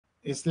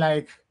It's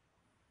like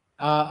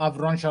I've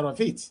run short of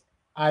it.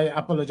 I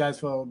apologize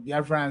for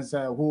Biafrans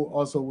who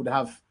also would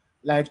have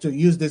liked to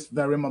use this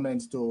very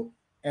moment to,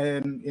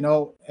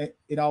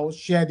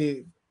 share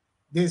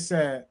this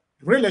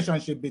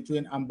relationship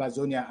between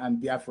Ambazonia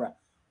and Biafra.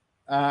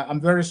 I'm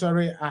very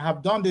sorry. I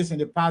have done this in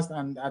the past,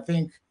 and I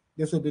think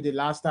this will be the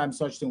last time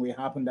such thing will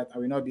happen, that I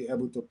will not be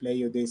able to play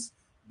you this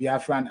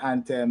Biafran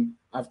anthem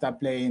after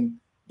playing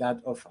that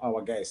of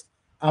our guest.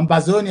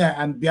 Ambazonia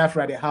and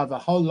Biafra, they have a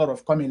whole lot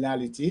of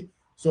commonality.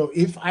 So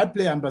if I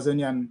play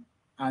Ambazonian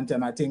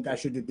anthem, I think I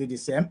should do the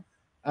same.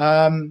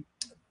 Um,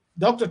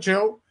 Dr.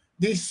 Cho,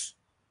 this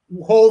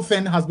whole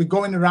thing has been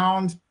going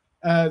around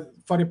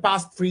for the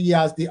past 3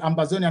 years. The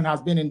Ambazonian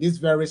has been in this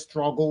very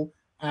struggle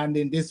and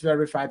in this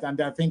very fight, and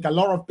I think a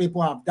lot of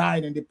people have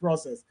died in the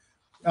process.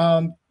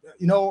 Um,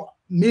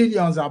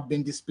 Millions have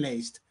been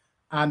displaced,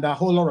 and a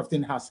whole lot of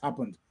things has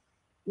happened.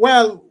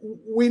 Well,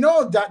 we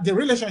know that the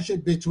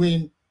relationship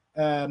between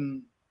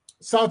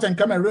Southern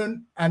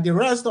Cameroon and the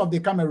rest of the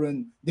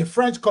Cameroon, the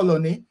French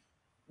colony,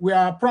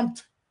 were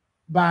prompted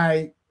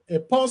by a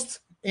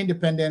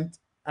post-independent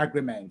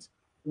agreement.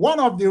 One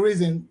of the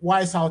reasons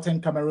why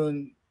Southern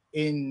Cameroon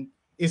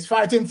is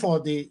fighting for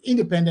the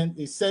independence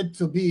is said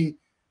to be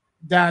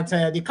that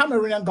the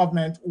Cameroonian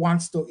government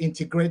wants to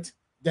integrate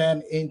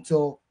them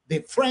into the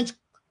French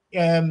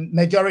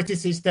majority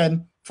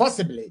system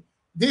forcibly.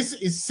 This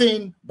is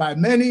seen by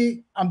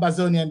many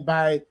Ambazonian,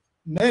 by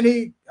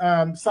many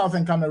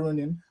Southern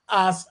Cameroonian,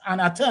 as an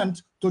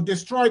attempt to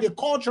destroy the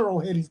cultural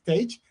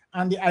heritage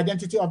and the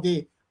identity of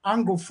the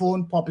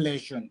Anglophone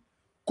population.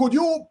 Could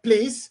you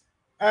please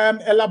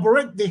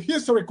elaborate the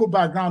historical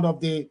background of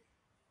the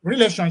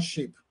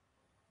relationship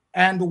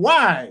and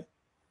why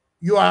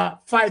you are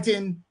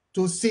fighting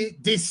to see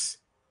this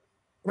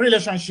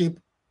relationship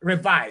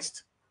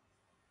revised?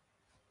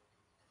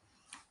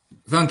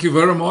 Thank you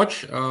very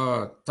much.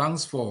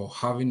 Thanks for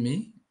having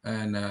me.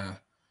 And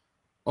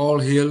all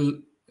hail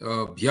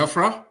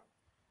Biafra.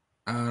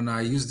 And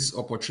I use this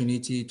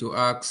opportunity to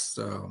ask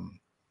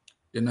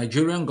the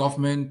Nigerian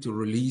government to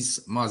release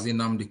Mazi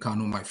Nnamdi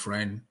Kanu, my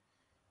friend,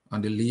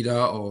 and the leader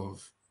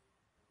of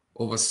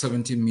over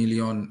 70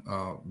 million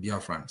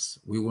Biafrans.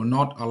 We will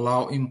not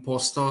allow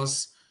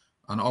impostors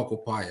and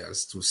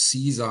occupiers to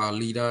seize our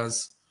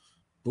leaders,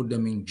 put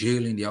them in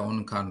jail in their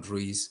own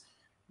countries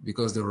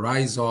because they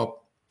rise up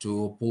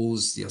to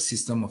oppose their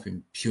system of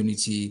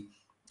impunity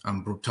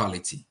and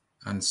brutality.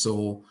 And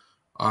so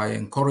I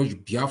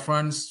encourage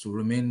Biafrans to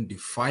remain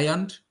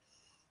defiant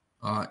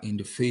in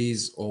the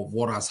face of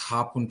what has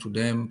happened to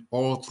them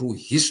all through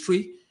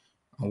history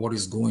and what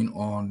is going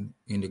on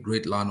in the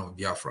great land of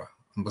Biafra.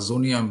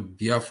 Ambazonia and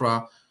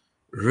Biafra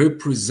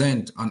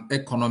represent an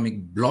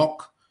economic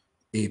bloc,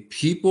 a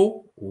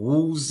people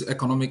whose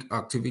economic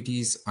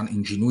activities and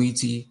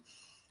ingenuity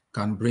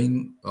can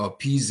bring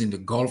peace in the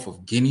Gulf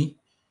of Guinea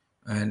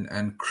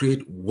and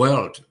create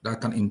wealth that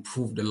can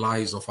improve the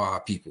lives of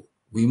our people.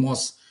 We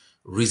must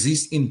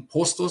resist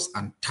impostors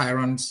and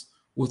tyrants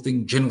who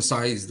think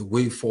genocide is the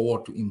way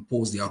forward to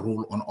impose their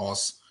rule on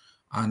us,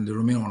 and they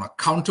remain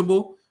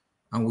unaccountable,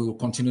 and we will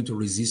continue to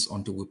resist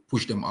until we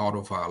push them out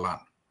of our land.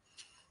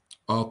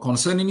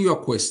 Concerning your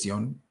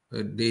question,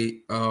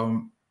 there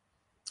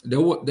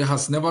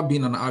has never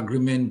been an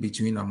agreement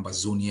between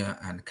Ambazonia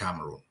and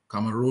Cameroon.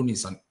 Cameroon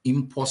is an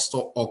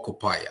impostor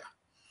occupier.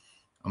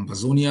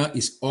 Ambazonia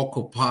is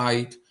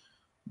occupied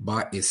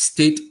by a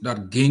state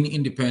that gained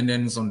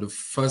independence on the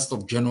 1st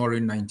of January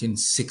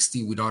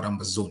 1960 without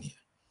Ambazonia.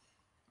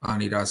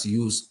 And it has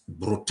used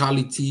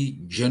brutality,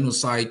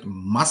 genocide,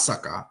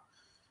 massacre,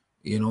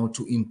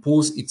 to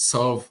impose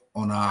itself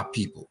on our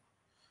people.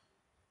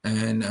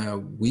 And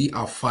we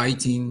are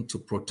fighting to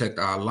protect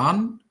our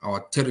land,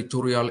 our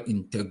territorial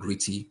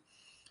integrity,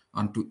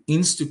 and to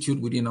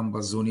institute within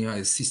Ambazonia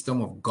a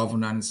system of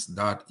governance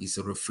that is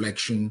a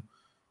reflection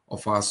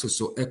of our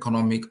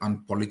socioeconomic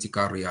and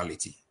political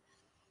reality.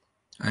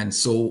 And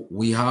so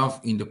we have,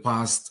 in the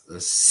past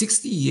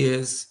 60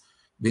 years,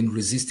 been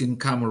resisting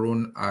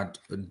Cameroon at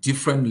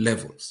different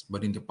levels.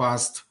 But in the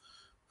past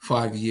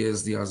 5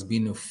 years, there has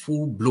been a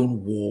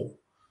full-blown war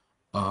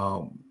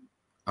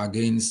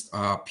against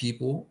our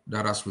people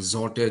that has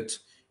resulted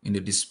in the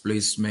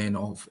displacement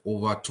of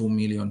over 2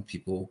 million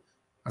people,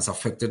 has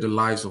affected the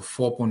lives of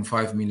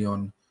 4.5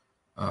 million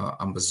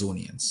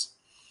Ambazonians.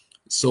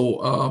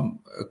 So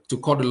to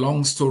cut the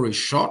long story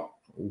short,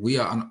 we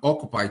are an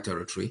occupied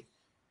territory,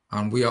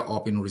 and we are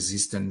up in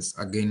resistance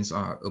against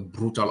a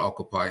brutal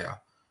occupier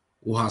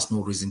who has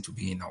no reason to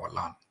be in our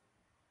land.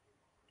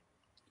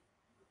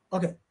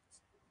 Okay.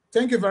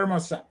 Thank you very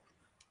much, sir.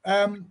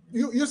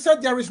 You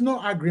said there is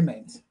no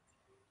agreement.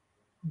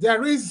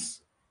 There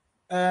is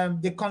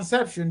the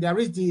conception, there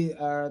is the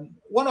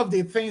one of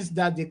the things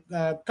that the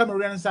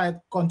Cameroonian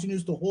side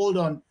continues to hold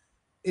on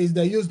is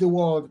they use the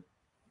word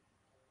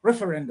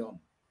referendum.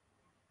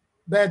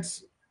 But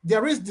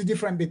there is the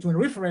difference between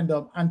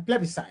referendum and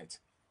plebiscite.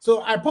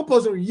 So I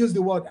purposely use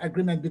the word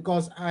agreement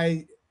because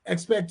I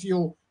expect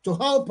you to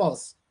help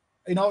us,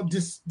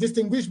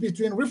 distinguish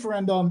between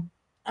referendum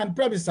and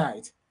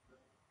plebiscite.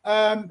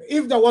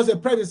 if there was a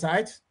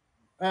plebiscite,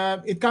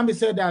 it can be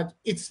said that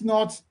it's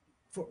not,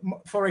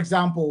 for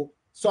example,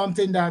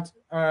 something that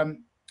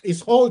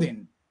is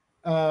holding.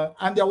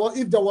 And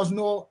if there was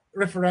no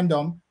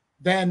referendum,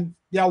 then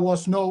there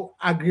was no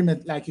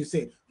agreement, like you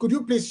say. Could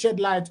you please shed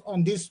light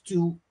on these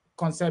two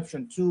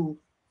conceptions, two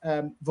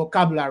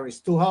vocabularies,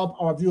 to help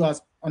our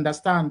viewers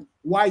understand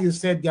why you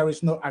said there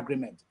is no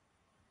agreement?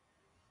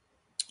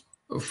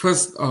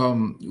 First,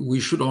 we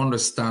should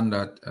understand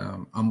that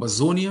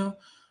Ambazonia,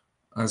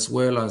 as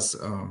well as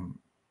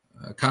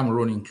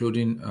Cameroon,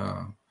 including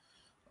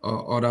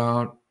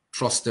other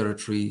trust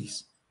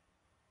territories,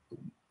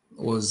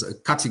 was a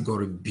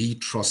Category B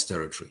trust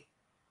territory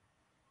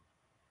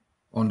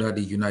under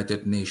the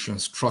United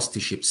Nations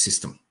trusteeship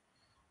system.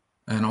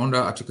 And under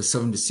Article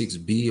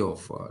 76B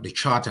of the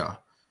Charter,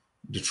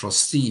 the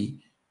trustee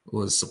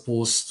was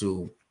supposed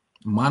to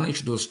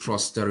manage those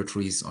trust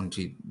territories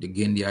until they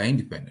gain their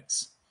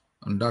independence.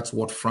 And that's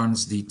what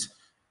France did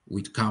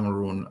with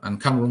Cameroon,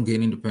 and Cameroon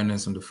gained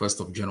independence on the 1st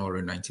of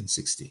January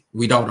 1960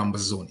 without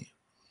Ambazonia.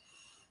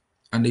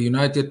 And the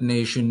United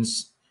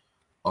Nations,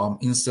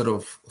 instead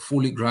of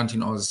fully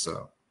granting us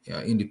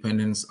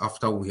independence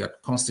after we had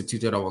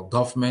constituted our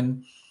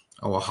government,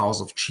 our House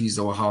of Chiefs,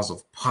 our House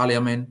of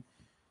Parliament,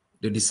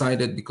 they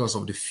decided, because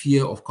of the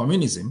fear of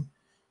communism,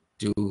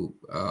 to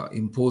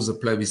impose a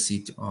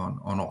plebiscite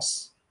on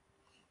us.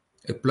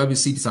 A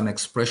plebiscite is an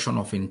expression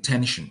of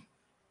intention.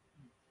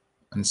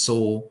 And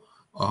so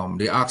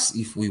they asked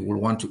if we would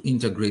want to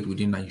integrate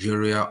within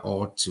Nigeria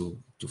or to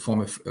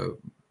form a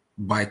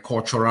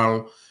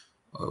bicultural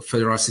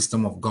federal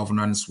system of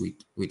governance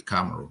with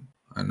Cameroon.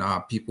 And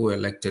our people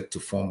elected to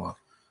form a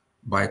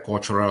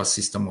bicultural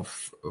system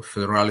of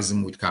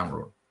federalism with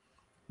Cameroon.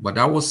 But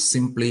that was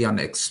simply an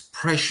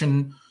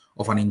expression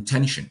of an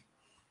intention.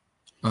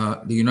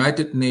 The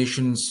United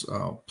Nations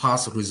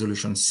passed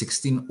Resolution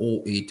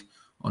 1608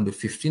 on the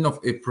 15th of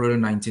April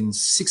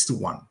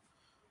 1961,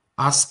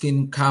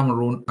 asking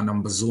Cameroon and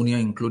Ambazonia,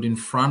 including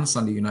France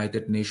and the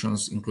United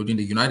Nations, including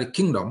the United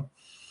Kingdom,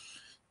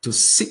 to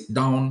sit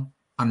down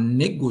and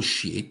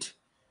negotiate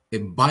a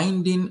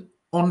binding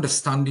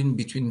understanding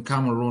between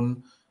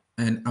Cameroon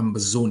and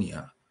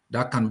Ambazonia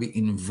that can be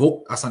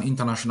invoked as an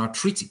international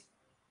treaty.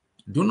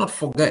 Do not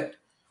forget,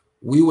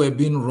 we were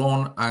being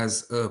run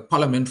as a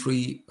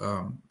parliamentary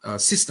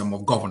system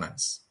of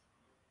governance,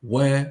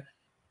 where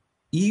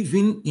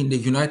even in the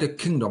United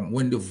Kingdom,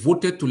 when they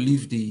voted to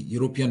leave the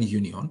European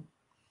Union,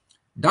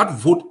 that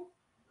vote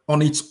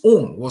on its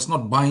own was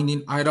not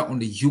binding either on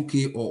the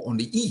UK or on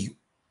the EU.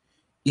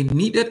 It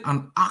needed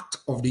an act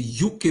of the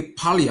UK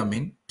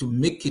Parliament to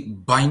make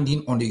it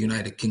binding on the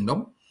United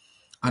Kingdom,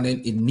 and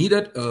then it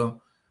needed a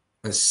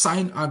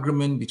signed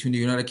agreement between the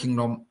United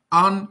Kingdom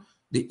and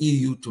the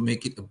EU to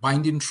make it a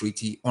binding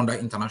treaty under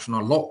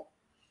international law.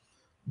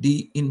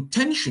 The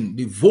intention,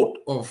 the vote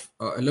of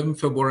 11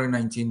 February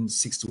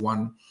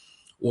 1961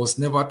 was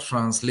never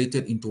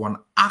translated into an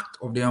act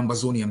of the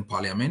Ambazonian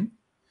Parliament.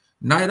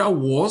 Neither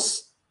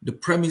was the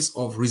premise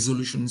of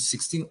Resolution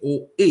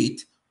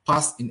 1608,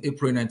 passed in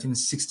April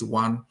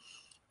 1961,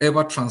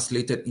 ever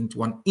translated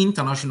into an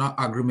international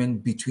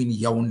agreement between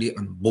Yaoundé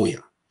and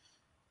Buea.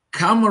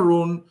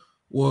 Cameroon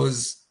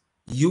was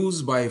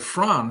used by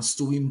France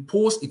to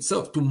impose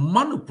itself, to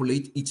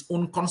manipulate its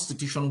own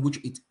constitution, which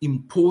it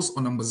imposed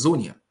on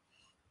Ambazonia,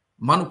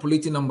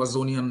 manipulating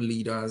Ambazonian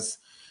leaders,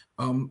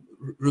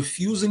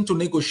 refusing to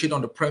negotiate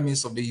on the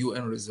premise of the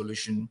UN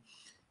resolution,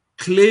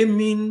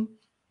 claiming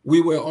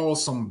we were all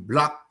some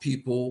black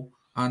people,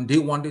 and they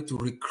wanted to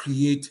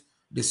recreate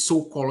the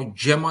so-called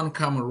German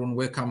Cameroon,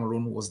 where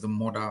Cameroon was the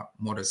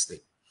mother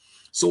state.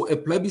 So a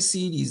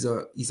plebiscite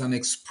is an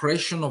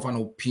expression of an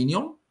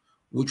opinion,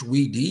 which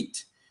we did.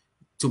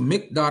 To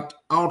make that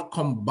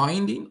outcome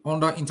binding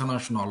under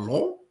international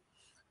law,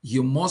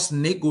 you must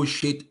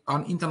negotiate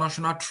an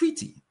international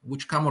treaty,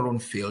 which Cameroon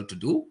failed to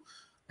do.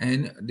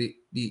 And the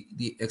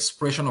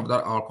expression of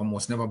that outcome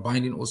was never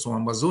binding also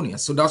on Ambazonia.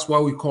 So that's why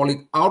we call it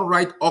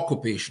outright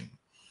occupation.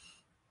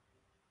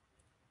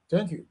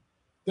 Thank you.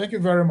 Thank you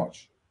very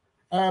much.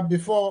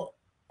 Before,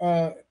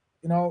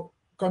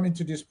 coming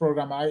to this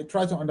program, I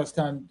try to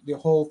understand the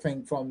whole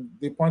thing from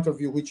the point of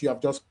view which you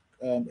have just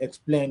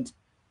explained,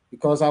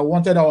 because I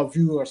wanted our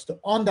viewers to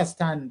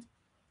understand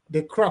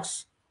the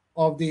crux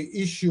of the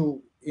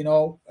issue,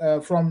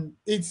 from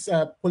its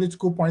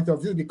political point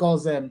of view,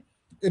 because it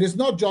is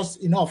not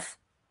just enough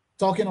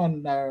talking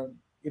on,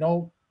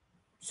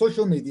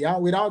 social media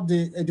without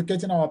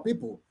educating our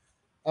people.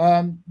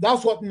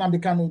 That's what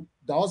Nnamdi Kanu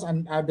does,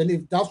 and I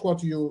believe that's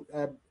what you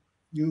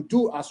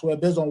do as well,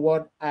 based on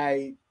what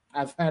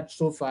I've heard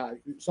so far,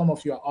 some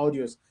of your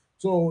audios.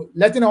 So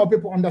letting our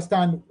people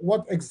understand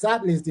what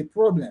exactly is the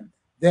problem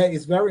there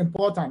is very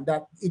important,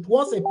 that it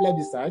was a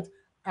plebiscite,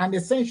 and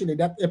essentially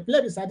that a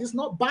plebiscite is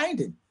not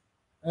binding.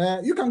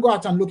 You can go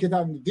out and look it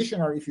up in the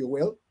dictionary, if you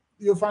will.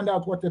 You'll find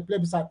out what a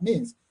plebiscite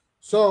means.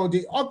 So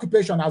the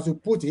occupation, as you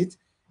put it,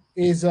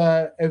 is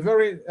a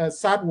very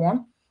sad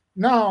one.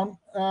 Now,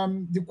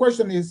 the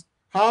question is,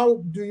 how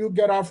do you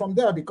get out from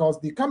there? Because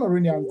the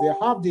Cameroonians,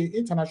 they have the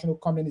international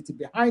community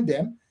behind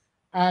them,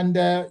 and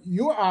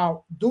you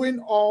are doing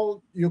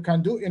all you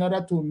can do in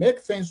order to make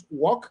things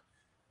work.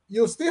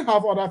 You still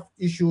have other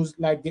issues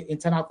like the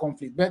internal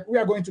conflict, but we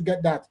are going to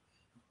get that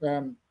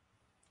um,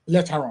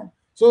 later on.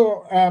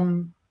 So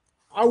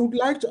I would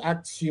like to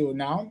ask you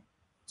now,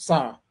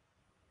 sir,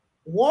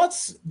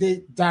 what's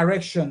the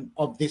direction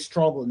of the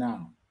struggle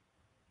now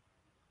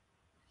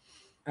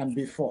and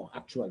before,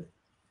 actually?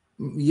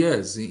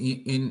 Yes,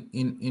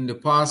 in the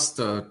past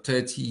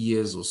 30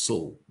 years or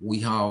so, we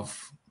have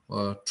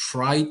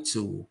tried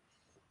to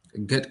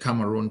get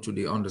Cameroon to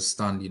the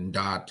understanding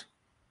that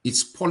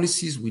its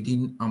policies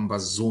within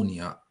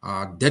Ambazonia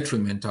are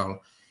detrimental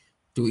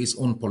to its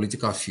own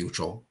political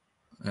future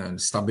and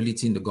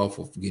stability in the Gulf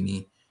of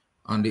Guinea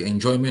and the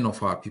enjoyment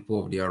of our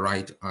people of their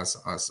right as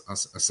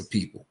a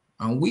people.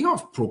 And we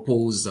have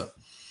proposed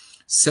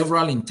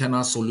several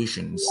internal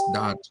solutions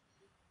that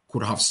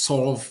could have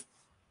solved,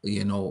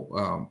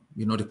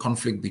 the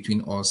conflict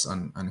between us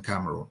and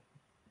Cameroon.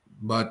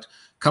 But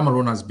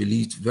Cameroon has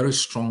believed very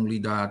strongly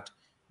that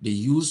the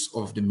use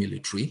of the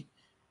military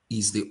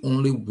is the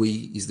only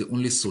way, is the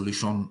only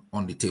solution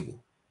on the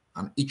table.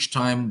 And each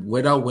time,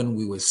 whether when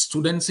we were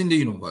students in the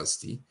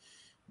university,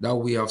 that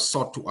we have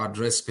sought to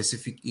address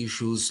specific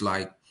issues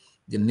like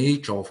the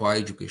nature of our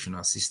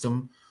educational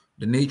system,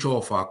 the nature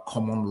of our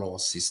common law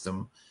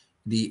system,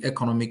 the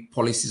economic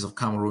policies of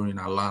Cameroon in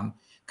our land,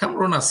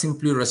 Cameroon has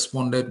simply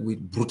responded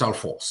with brutal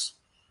force.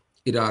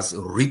 It has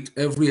rigged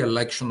every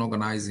election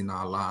organized in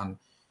our land.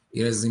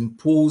 It has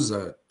imposed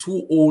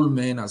two old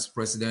men as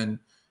president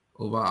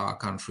over our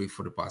country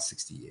for the past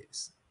 60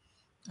 years.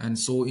 And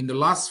so in the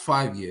last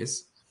 5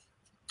 years,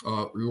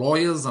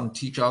 lawyers and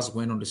teachers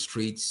went on the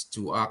streets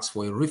to ask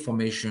for a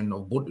reformation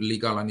of both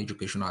legal and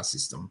educational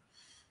system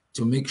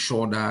to make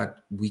sure that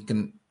we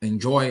can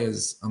enjoy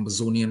as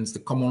Ambazonians the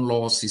common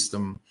law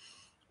system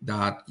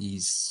that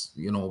is,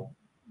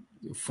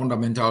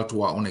 fundamental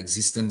to our own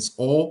existence,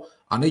 or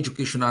an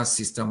educational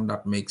system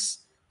that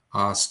makes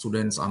our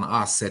students an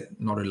asset,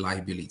 not a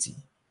liability.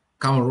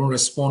 Cameroon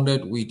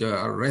responded with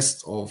the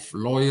arrest of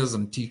lawyers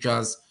and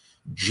teachers,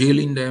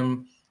 jailing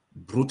them,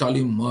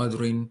 brutally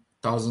murdering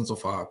thousands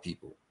of our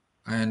people.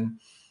 And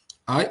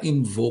I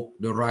invoke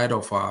the right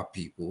of our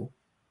people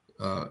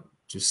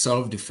to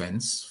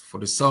self-defense for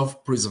the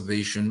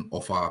self-preservation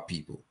of our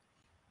people.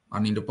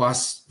 And in the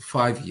past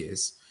 5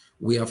 years,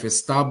 we have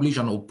established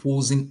an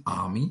opposing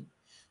army.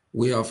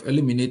 We have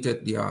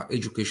eliminated their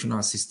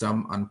educational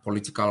system and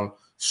political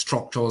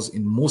structures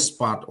in most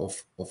part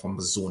of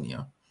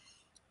Amazonia.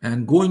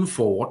 And going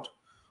forward,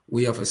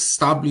 we have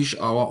established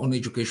our own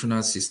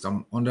educational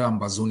system under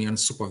Ambazonian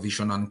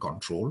supervision and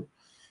control.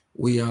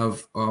 We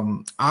have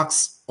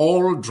asked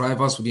all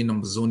drivers within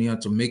Ambazonia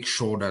to make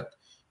sure that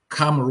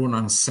Cameroon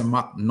and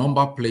CEMAC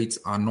number plates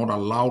are not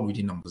allowed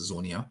within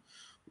Ambazonia.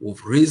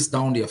 We've raised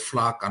down their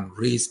flag and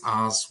raised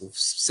ours. We've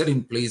set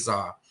in place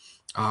our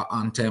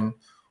anthem.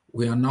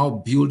 We are now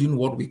building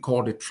what we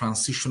call the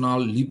transitional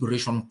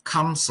liberation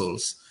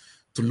councils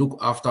to look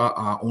after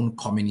our own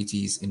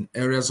communities in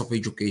areas of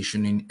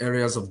education, in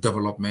areas of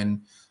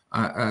development,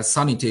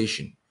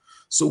 sanitation.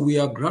 So we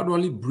are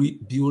gradually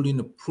building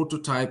a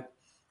prototype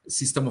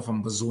system of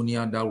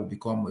Ambazonia that will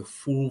become a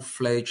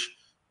full-fledged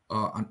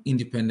and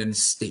independent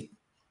state.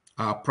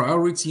 Our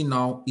priority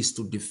now is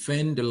to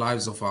defend the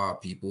lives of our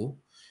people,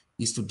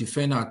 is to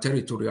defend our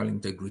territorial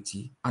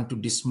integrity, and to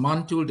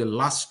dismantle the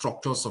last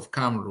structures of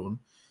Cameroon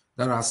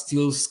that are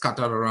still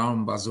scattered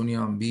around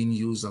Ambazonia and being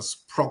used as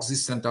proxy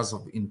centers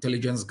of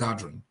intelligence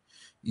gathering,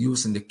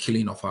 used in the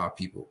killing of our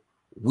people.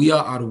 We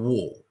are at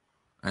war,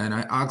 and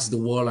I ask the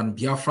world and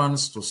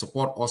Biafrans to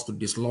support us to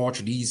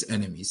dislodge these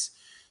enemies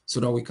so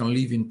that we can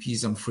live in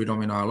peace and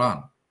freedom in our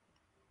land.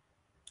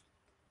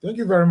 Thank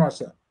you very much,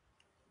 sir.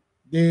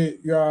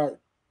 Your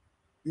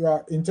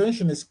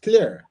intention is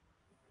clear.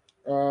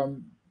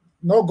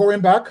 No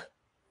going back,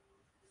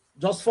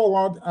 just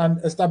forward and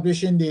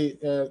establishing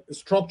the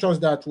structures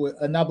that will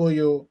enable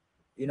you,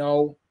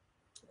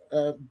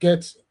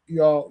 get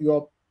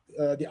your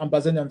the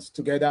Ambazonians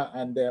together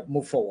and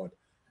move forward.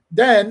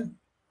 Then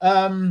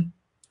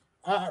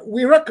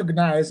we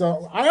recognize,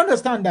 I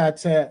understand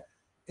that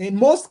in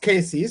most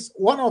cases,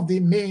 one of the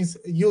means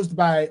used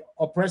by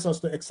oppressors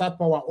to exert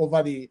power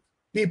over the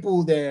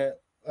people they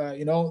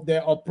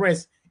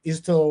oppress is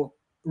to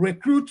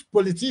recruit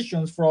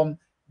politicians from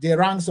the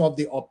ranks of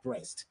the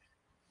oppressed.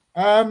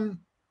 I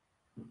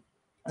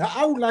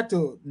would like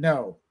to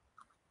know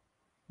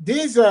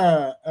these,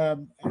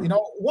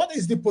 what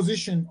is the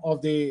position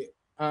of the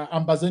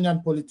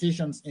Ambazonian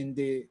politicians in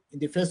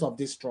the face of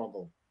this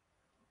struggle?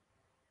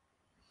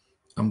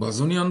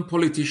 Ambazonian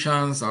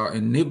politicians are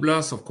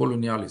enablers of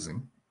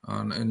colonialism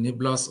and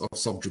enablers of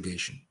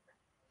subjugation.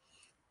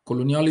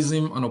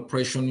 Colonialism and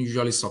oppression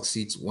usually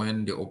succeeds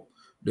when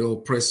the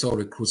oppressor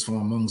recruits from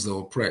amongst the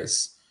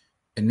oppressed,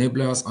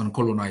 enablers and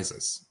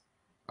colonizers.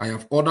 I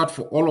have ordered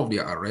for all of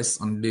their arrests,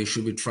 and they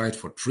should be tried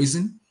for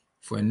treason,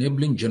 for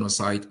enabling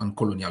genocide and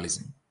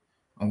colonialism.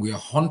 And we are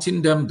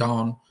hunting them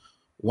down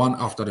one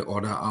after the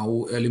other, and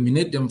will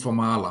eliminate them from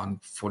our land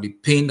for the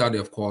pain that they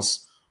have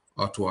caused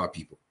to our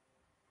people.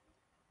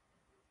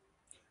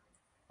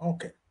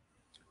 Okay,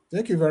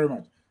 thank you very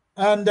much.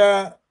 And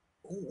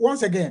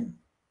once again,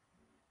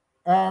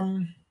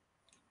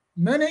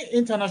 many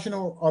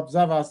international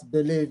observers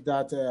believe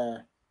that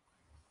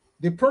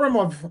the problem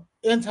of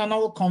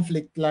internal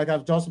conflict, like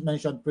I've just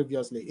mentioned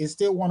previously, is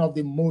still one of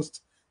the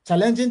most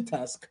challenging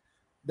tasks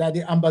that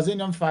the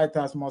Ambazonian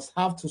fighters must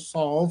have to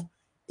solve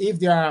if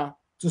they are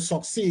to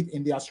succeed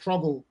in their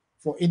struggle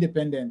for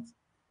independence.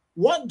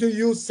 What do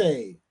you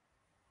say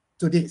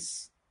to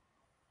this?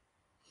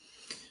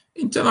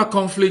 Internal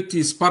conflict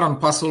is part and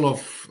parcel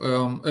of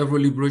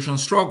every liberation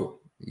struggle.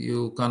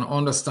 You can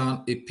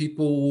understand a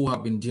people who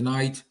have been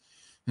denied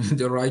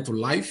the right to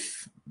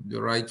life,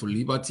 the right to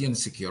liberty and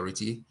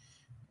security,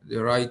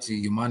 the right to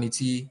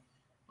humanity,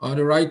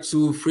 the right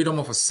to freedom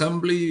of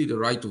assembly, the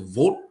right to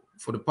vote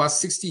for the past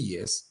 60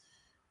 years.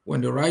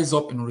 When they rise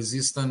up in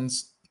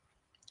resistance,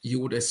 you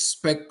would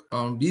expect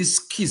these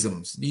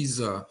schisms, these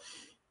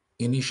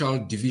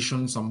initial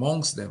divisions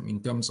amongst them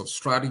in terms of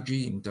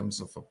strategy, in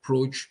terms of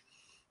approach.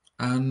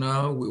 And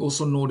we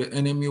also know the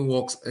enemy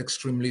works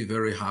extremely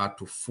very hard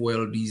to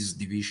fuel these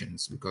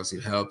divisions because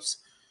it helps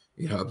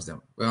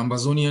them. The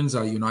Ambazonians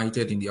are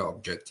united in their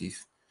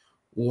objective.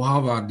 We'll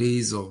have our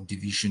days of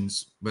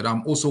divisions, but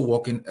I'm also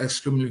working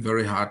extremely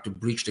very hard to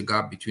bridge the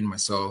gap between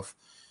myself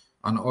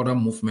and other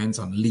movements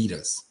and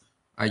leaders.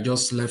 I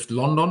just left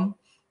London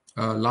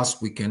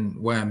last weekend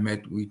where I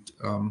met with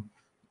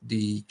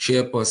the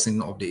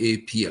chairperson of the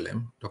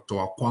APLM, Dr.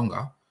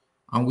 Akwanga,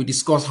 and we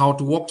discussed how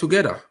to work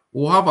together.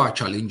 We'll have our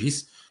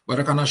challenges, but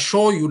I can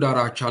assure you that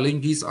our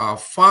challenges are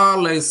far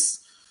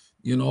less,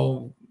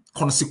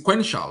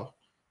 consequential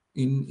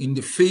in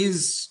the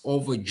face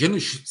of a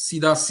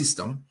genocidal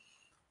system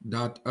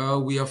that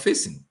we are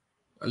facing.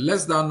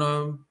 Less than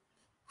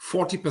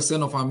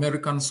 40% of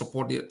Americans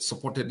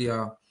supported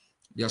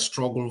their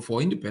struggle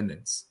for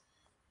independence.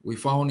 We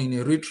found in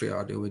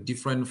Eritrea, there were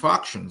different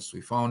factions.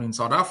 We found in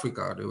South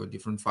Africa, there were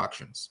different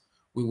factions.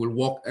 We will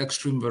work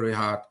extremely very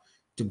hard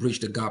to bridge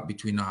the gap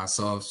between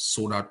ourselves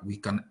so that we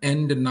can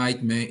end the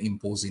nightmare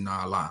imposed in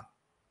our land.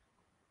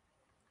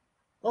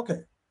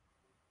 Okay.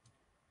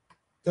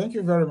 Thank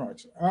you very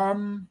much. I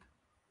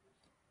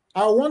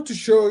want to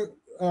show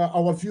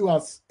our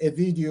viewers a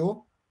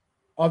video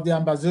of the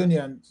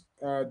Ambazonian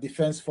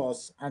Defense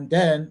Force, and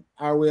then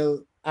I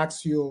will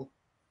ask you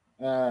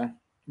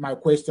my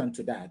question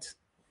to that.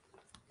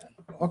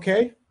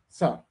 Okay,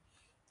 so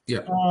yeah.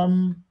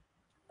 All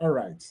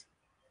right.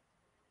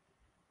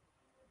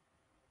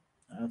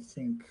 I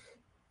think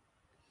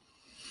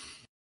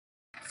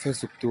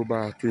 1st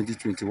October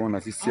 2021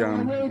 as this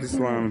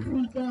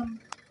one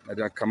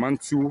the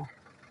command 2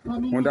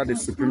 under the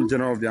Supreme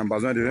General of the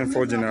Ambazonia Defense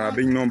Force General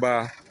being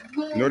number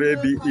not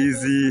be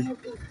easy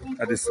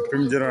at the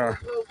Supreme General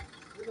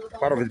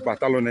part of his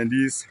battalion, and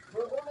this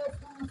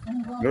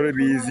not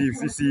be easy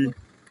if you see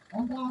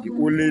the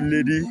only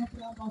lady,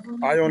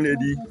 Iron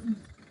Lady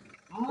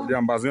of the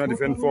Ambazonia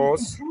Defense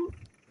Force.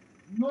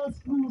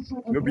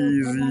 No be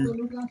easy,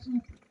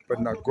 but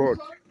not God.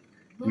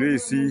 You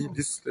see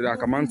this the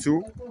command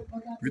 2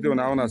 video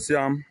now on see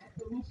him.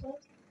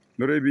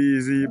 Not be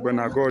easy, but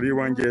not God, he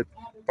won't get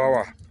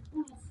power.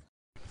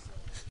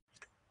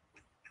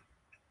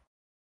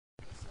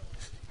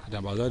 The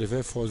Ambazonia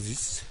Defense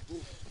Forces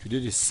today,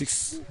 the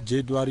 6th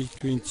January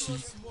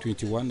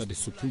 2021, at the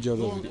Supreme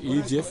General of the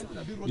ADF,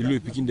 you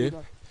look picking there.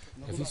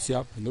 If it's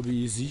up, it'll be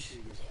easy.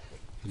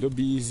 It'll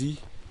be easy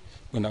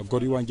when I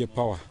got you and get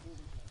power.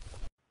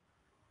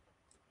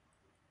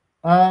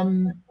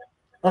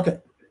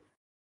 Okay.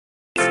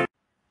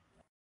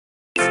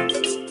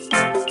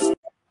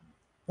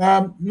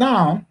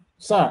 Now,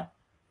 sir,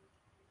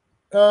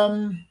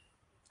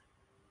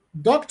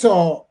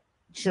 Dr.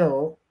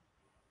 Cho,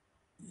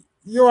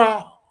 you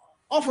are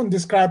often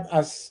described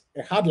as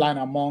a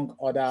hardline among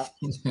other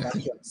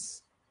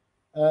factions.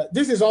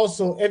 This is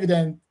also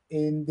evident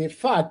in the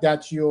fact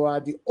that you are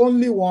the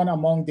only one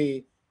among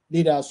the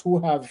leaders who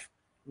have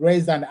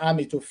raised an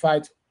army to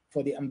fight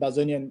for the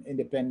Ambazonian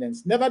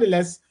independence.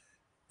 Nevertheless,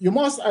 you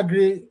must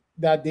agree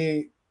that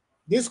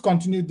this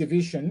continued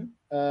division,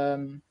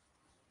 the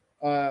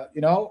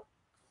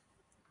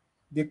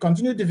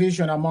continued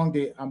division among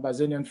the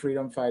Ambazonian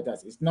freedom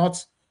fighters is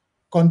not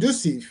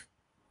conducive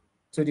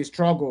to the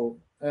struggle.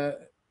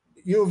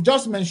 You've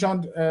just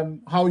mentioned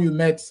how you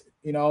met,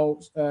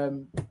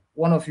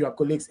 one of your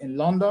colleagues in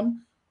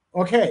London.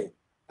 Okay,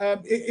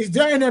 is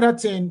there any other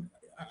thing,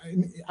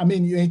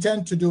 you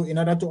intend to do in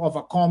order to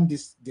overcome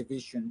this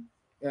division?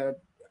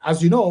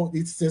 As you know,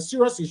 it's a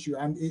serious issue,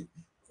 and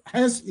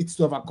hence it's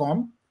to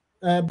overcome.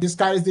 The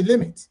sky is the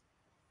limit.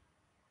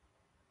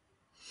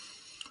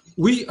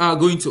 We are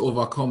going to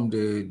overcome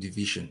the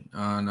division,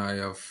 and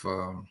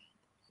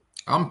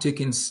I'm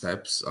taking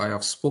steps. I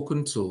have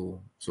spoken to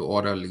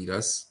other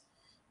leaders,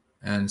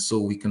 and so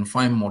we can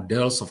find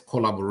models of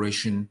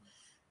collaboration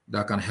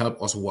that can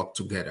help us work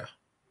together.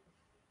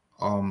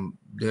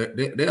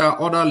 There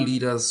are other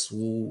leaders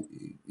who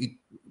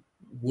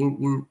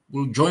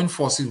will join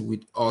forces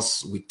with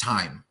us with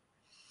time.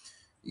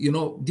 You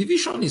know,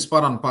 division is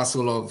part and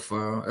parcel of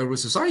every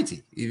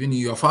society, even in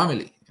your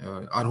family,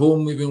 at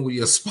home, even with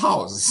your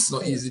spouse. It's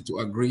not easy to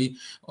agree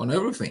on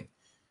everything.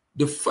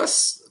 The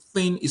first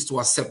thing is to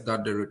accept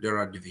that there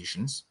are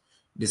divisions.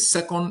 The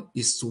second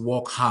is to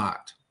work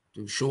hard,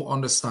 to show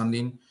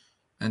understanding,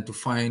 and to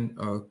find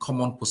a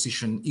common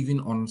position, even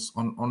on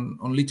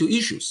little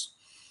issues.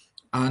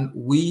 And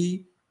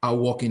we are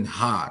working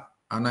hard.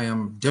 And I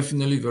am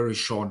definitely very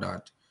sure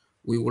that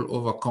we will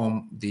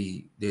overcome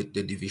the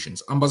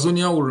divisions.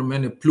 Ambazonia will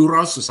remain a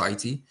plural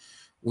society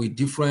with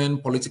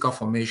different political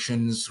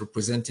formations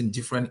representing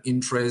different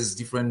interests,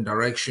 different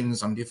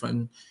directions, and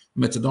different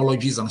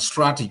methodologies and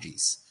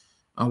strategies.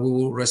 And we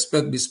will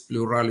respect this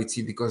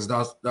plurality because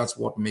that's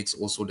what makes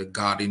also the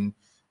garden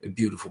a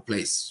beautiful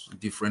place,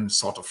 different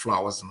sort of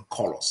flowers and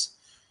colors.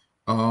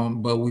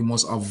 But we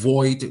must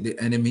avoid the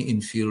enemy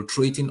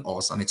infiltrating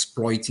us and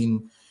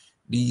exploiting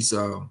these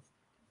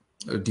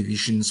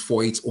divisions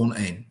for its own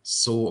end.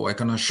 So I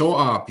can assure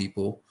our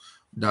people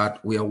that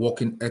we are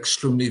working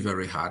extremely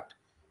very hard,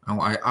 and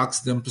I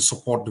ask them to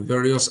support the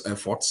various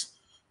efforts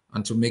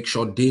and to make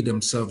sure they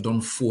themselves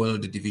don't fuel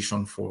the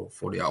division for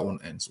their own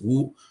ends.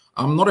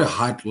 I'm not a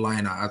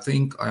hardliner. I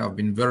think I have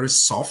been very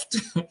soft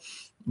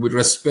with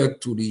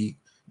respect to the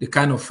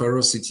kind of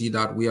ferocity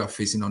that we are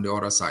facing on the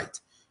other side.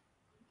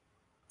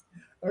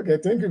 Okay,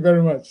 thank you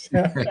very much.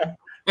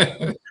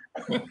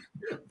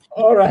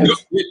 All right.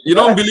 You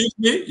don't believe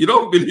me? You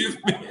don't believe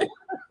me?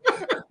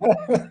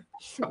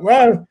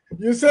 Well,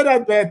 you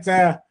said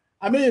that,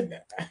 I mean,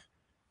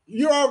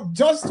 you are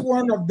just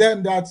one of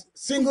them that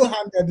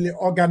single-handedly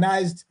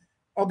organized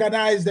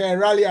a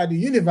rally at the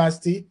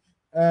university,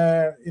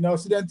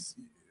 students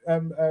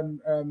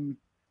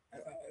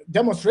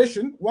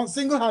demonstration, one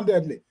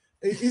single-handedly.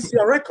 It's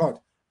your record.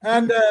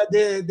 And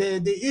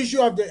the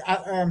issue of the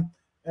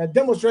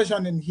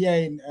demonstration in here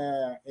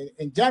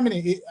in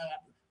Germany,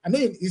 I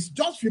mean, it's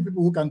just few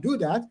people who can do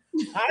that.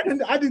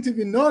 I didn't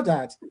even know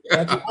that you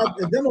had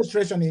a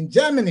demonstration in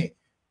Germany,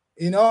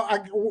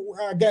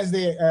 against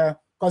the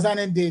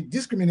concerning the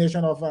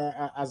discrimination of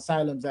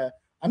asylums. I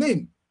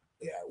mean,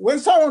 when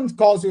someone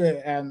calls you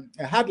a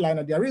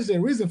hardliner, there is a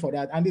reason for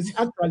that, and it's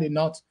actually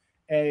not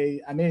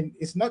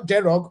it's not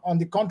derog. On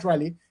the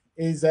contrary,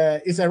 is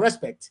a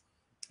respect.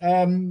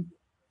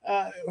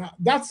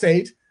 That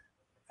said,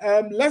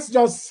 let's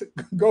just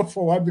go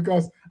forward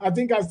because I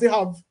think I still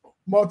have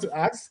more to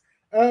ask.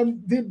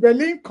 The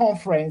Berlin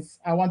Conference,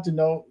 I want to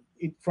know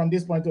it from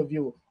this point of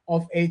view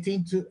of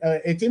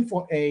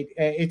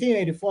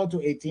 1884 to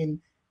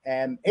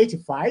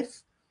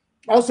 1885,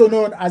 also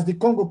known as the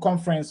Congo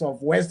Conference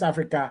of West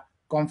Africa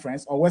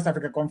Conference or West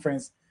Africa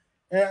Conference,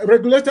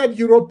 regulated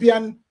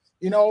European,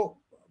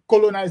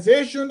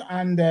 colonization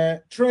and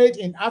trade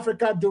in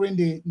Africa during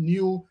the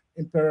new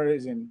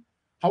imperialism.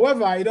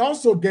 However, it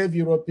also gave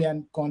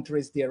European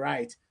countries the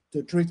right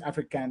to treat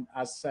Africans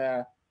as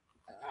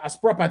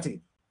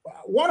property.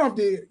 One of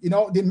the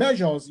the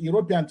measures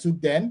Europeans took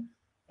then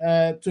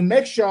to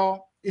make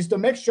sure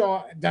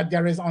that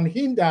there is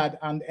unhindered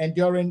and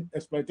enduring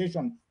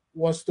exploitation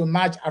was to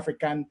match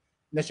African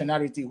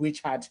nationality,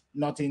 which had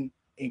nothing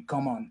in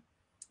common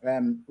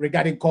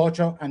regarding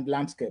culture and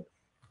landscape.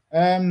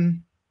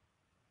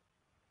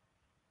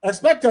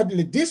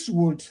 Expectedly, this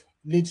would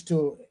lead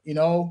to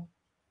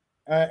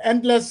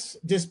endless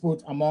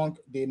dispute among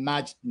the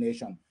merged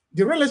nation.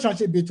 The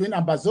relationship between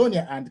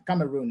Ambazonia and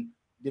Cameroon,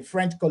 the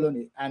French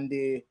colony, and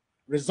the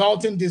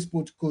resulting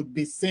dispute could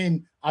be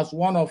seen as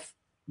one of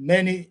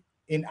many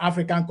in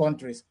African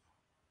countries.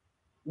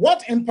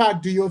 What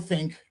impact do you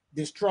think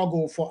the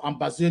struggle for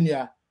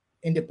Ambazonia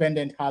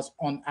independence has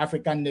on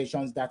African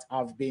nations that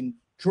have been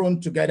thrown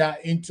together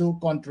into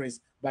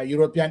countries by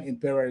European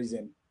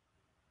imperialism?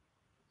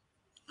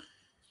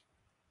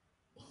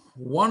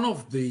 One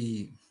of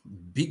the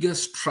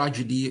biggest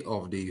tragedy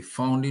of the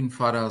founding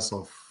fathers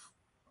of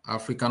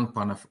African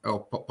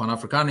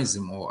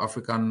Pan-Africanism or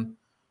African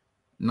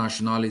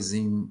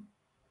nationalism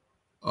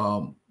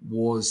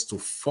was to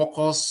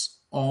focus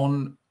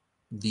on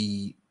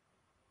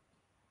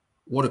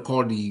what they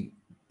call the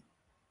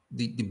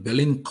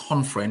Berlin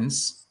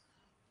Conference,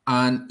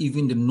 and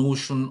even the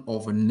notion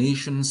of a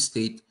nation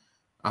state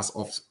as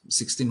of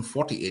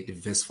 1648,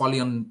 the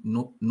Westphalian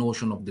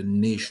notion of the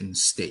nation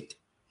state.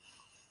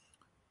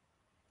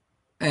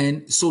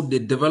 And so they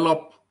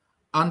develop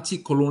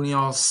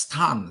anti-colonial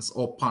stance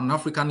or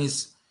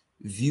Pan-Africanist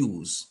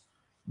views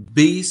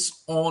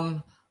based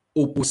on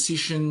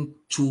opposition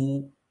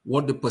to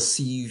what they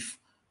perceive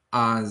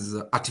as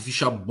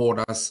artificial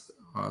borders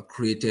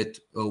created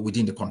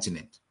within the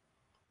continent.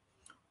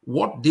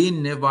 What they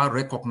never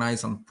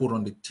recognized and put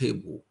on the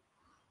table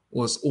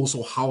was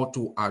also how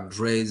to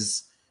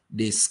address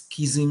the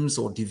schisms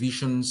or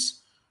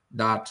divisions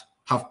that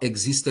have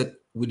existed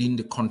within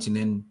the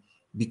continent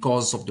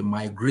because of the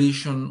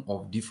migration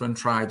of different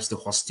tribes, the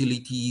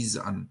hostilities,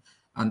 and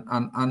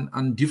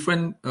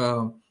different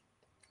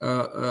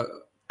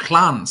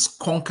clans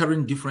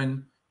conquering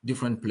different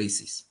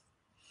places.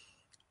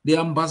 The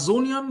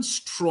Ambazonian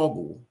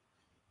struggle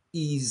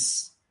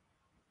is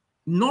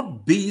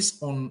not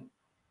based on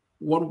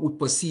what we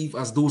perceive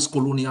as those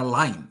colonial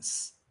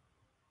lines.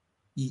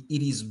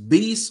 It is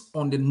based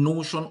on the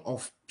notion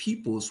of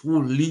peoples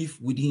who live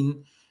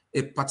within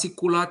a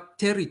particular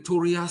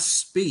territorial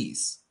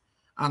space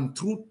and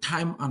through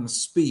time and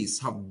space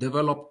have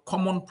developed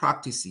common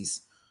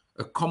practices,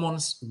 a common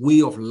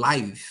way of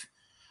life,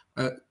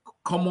 a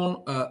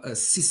common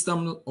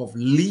system of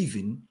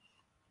living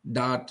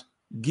that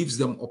gives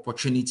them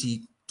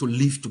opportunity to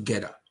live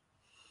together.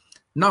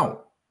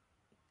 Now,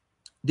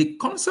 the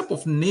concept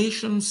of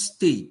nation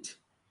state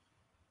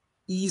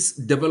is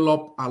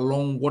developed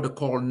along what they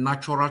call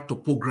natural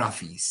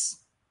topographies.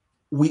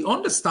 We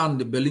understand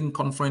the Berlin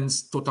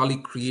Conference totally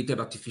created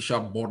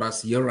artificial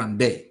borders here and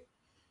there,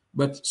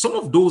 but some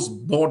of those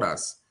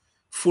borders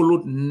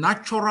followed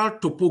natural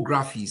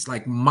topographies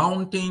like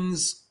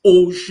mountains,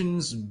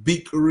 oceans,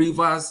 big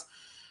rivers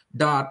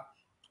that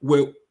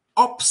were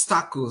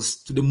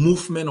obstacles to the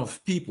movement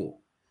of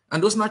people.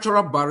 And those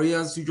natural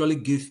barriers usually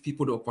give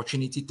people the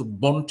opportunity to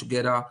bond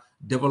together,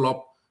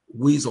 develop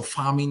ways of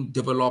farming,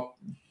 develop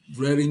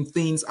rearing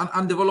things,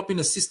 and developing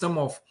a system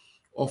of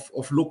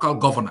local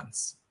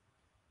governance.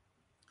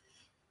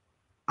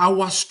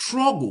 Our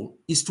struggle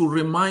is to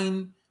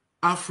remind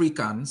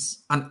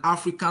Africans and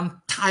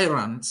African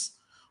tyrants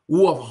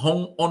who have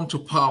hung on to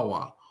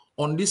power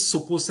on this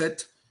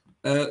supposed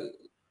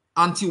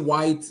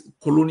anti-white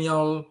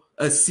colonial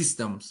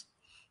systems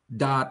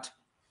that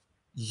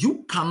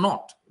you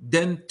cannot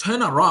then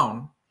turn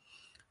around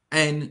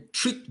and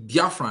treat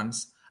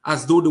Biafrans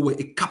as though they were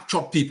a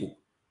captured people,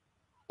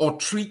 or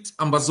treat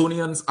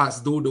Ambazonians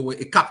as though they were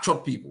a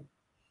captured people.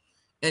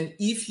 And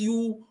if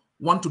you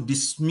want to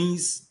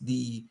dismiss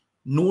the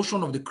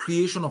notion of the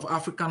creation of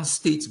African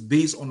states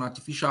based on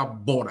artificial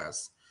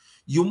borders,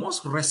 you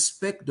must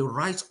respect the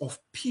rights of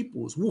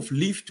peoples who've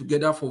lived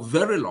together for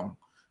very long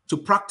to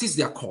practice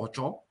their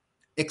culture,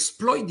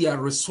 exploit their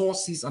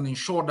resources, and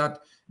ensure that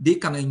they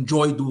can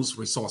enjoy those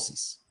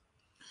resources.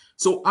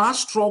 So our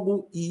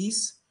struggle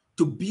is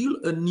to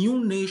build a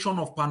new nation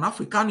of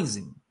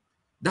Pan-Africanism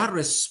that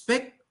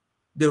respect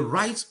the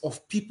rights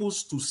of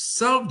peoples to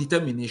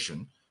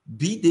self-determination,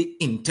 be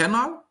they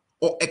internal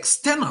or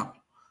external,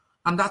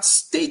 and that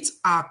states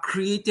are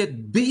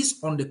created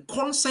based on the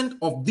consent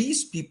of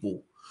these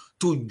people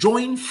to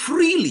join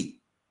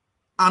freely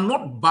and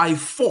not by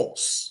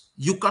force.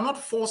 You cannot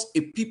force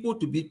a people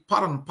to be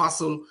part and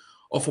parcel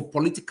of a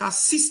political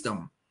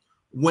system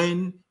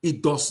when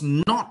it does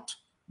not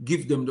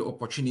give them the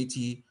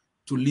opportunity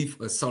to live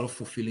a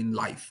self-fulfilling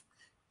life.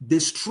 The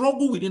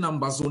struggle within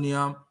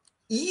Ambazonia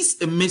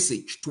is a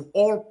message to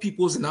all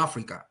peoples in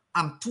Africa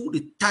and to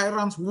the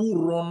tyrants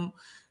who run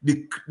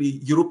the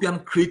European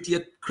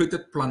created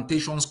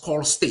plantations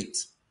called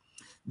states,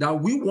 that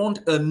we want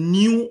a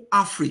new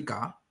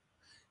Africa,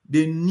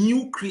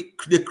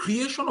 the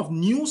creation of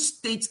new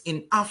states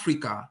in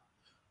Africa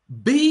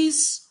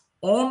based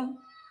on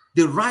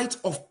the rights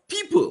of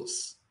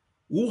peoples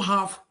who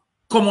have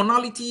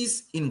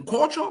commonalities in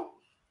culture,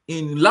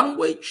 in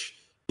language,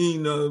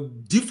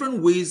 in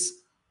different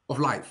ways of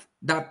life,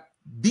 that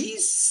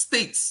these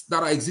states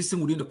that are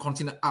existing within the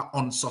continent are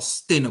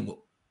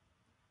unsustainable.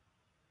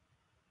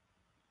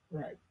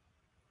 Right.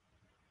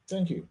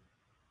 Thank you.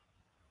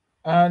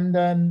 And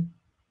then,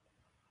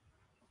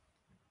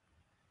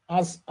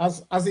 as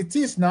it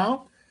is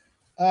now,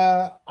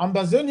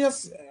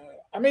 Ambazonia's,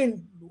 I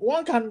mean,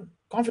 one can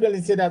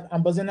confidently say that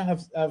Ambazonia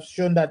have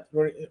shown that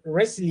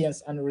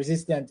resilience and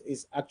resistance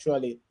is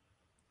actually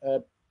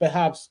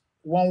perhaps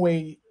one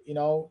way,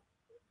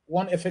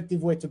 one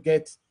effective way to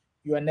get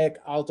your neck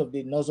out of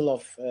the nozzle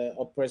of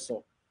oppressor.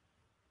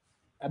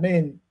 I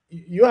mean,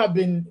 you have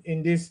been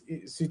in this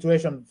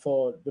situation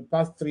for the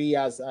past 3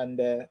 years, and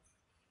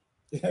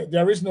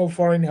there is no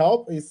foreign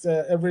help. It's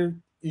every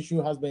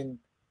issue has been,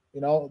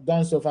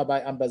 done so far by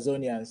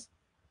Ambazonians.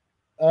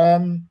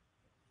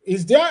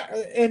 Is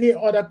there any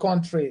other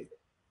country?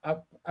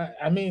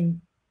 I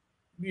mean,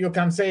 you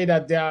can say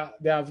that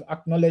they have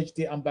acknowledged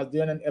the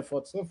Ambazonian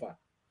effort so far.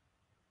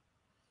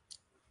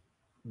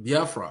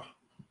 Biafra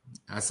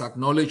has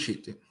acknowledged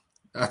it.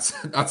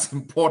 That's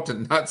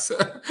important.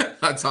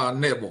 That's our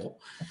neighbor.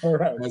 All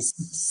right. That's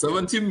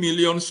 70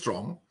 million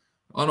strong,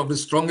 one of the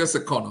strongest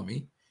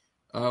economy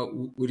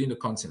within the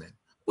continent.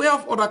 We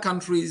have other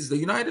countries. The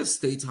United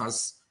States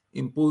has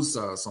imposed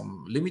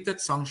some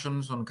limited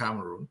sanctions on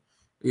Cameroon.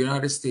 The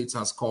United States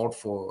has called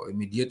for a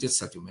mediated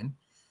settlement.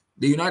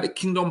 The United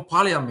Kingdom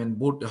Parliament,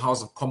 both the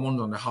House of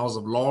Commons and the House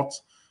of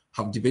Lords,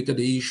 have debated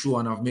the issue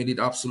and have made it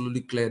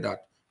absolutely clear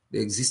that the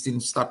existing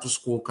status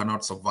quo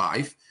cannot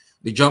survive.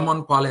 The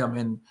German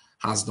Parliament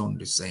has done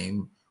the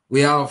same.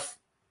 We have,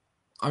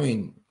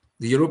 the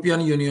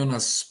European Union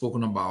has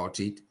spoken about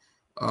it.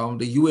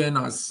 The UN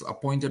has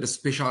appointed a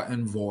special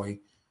envoy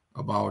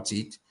about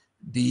it.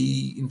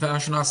 The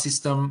international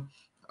system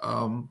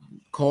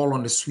called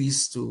on the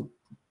Swiss to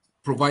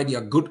provide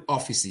their good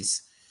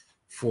offices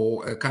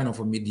for a kind of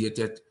a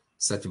mediated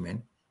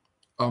settlement.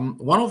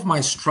 One of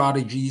my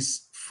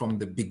strategies from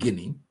the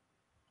beginning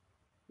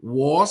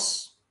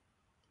was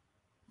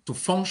to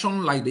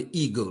function like the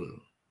eagle,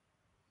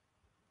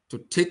 to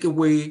take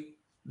away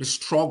the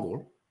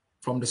struggle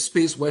from the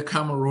space where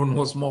Cameroon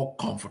was more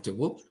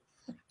comfortable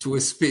to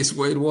a space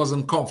where it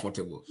wasn't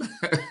comfortable.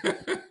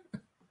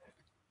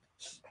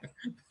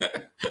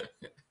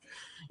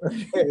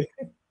 Okay.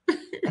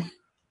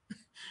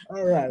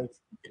 All right.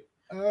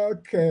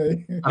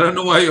 Okay. I don't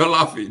know why you're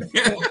laughing.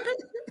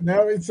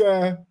 No, it's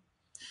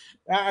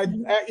I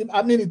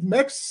mean, it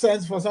makes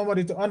sense for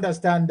somebody to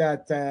understand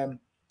that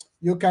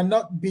you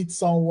cannot beat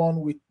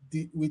someone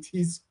with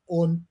his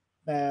own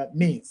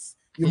means.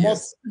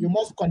 Yes. You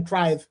must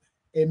contrive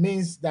a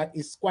means that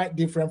is quite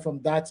different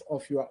from that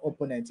of your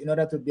opponent in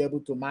order to be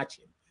able to match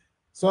him.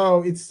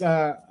 So it's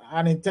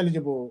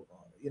unintelligible.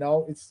 You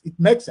know, it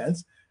makes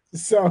sense.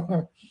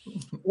 So,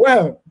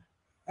 well,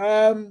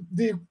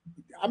 the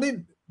I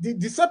mean,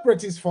 the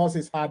separatist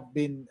forces had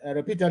been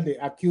repeatedly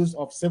accused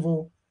of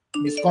civil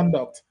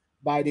misconduct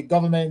by the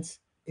government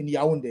in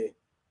Yaoundé.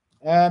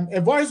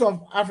 A Voice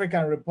of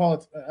African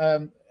report,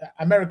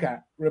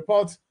 America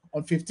report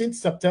on 15th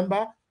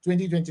September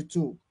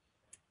 2022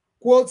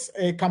 quotes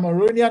a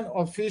Cameroonian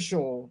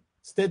official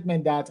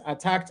statement that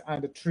attacked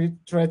and the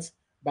threats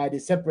by the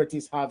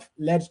separatists have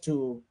led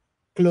to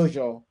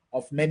closure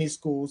of many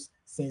schools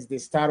since the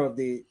start of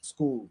the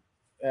school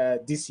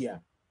this year.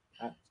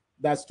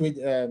 That's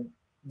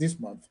this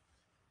month,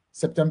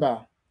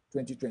 September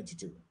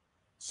 2022.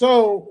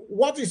 So,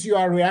 what is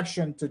your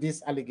reaction to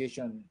this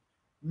allegation?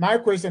 My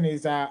question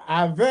is: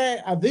 are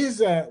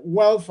these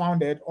well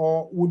founded,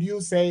 or would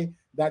you say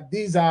that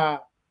these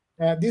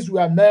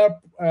were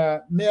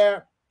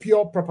mere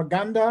pure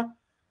propaganda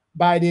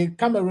by the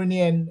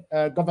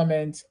Cameroonian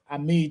government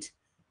amid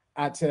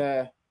at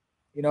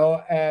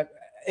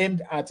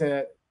aimed at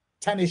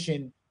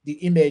tarnishing the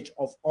image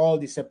of all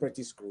the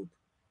separatist group?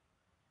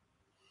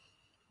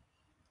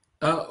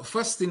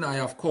 First thing, I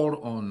have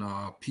called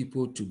on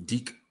people to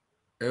dig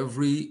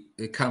every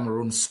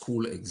Cameroon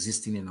school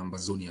existing in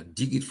Ambazonia,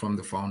 dig it from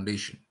the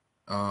foundation.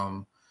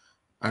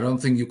 I don't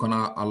think you can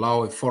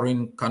allow a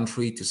foreign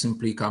country to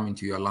simply come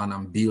into your land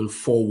and build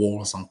 4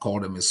 walls and call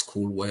them a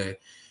school where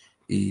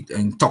it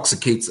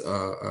intoxicates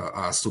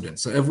our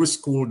students. So every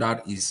school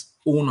that is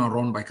owned and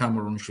run by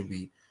Cameroon should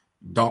be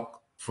dug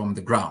from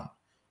the ground.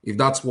 If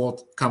that's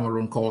what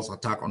Cameroon calls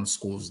attack on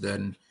schools,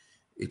 then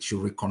it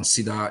should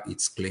reconsider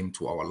its claim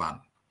to our land.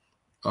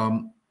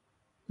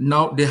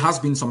 Now, there has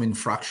been some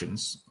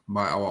infractions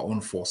by our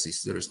own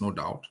forces, there is no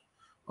doubt.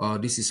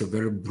 This is a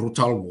very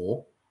brutal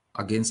war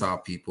against our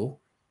people,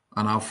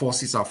 and our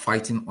forces are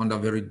fighting under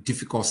very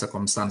difficult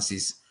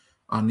circumstances,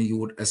 and you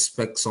would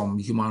expect some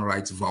human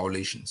rights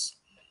violations.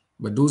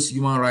 But those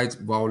human rights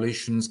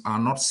violations are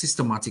not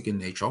systematic in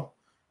nature.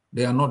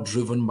 They are not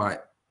driven by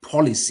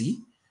policy,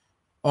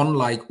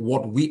 unlike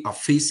what we are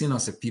facing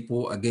as a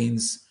people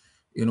against,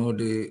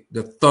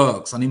 the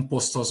thugs and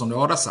impostors on the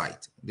other side.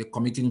 They're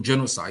committing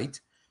genocide.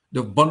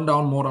 They've burned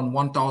down more than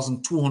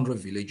 1,200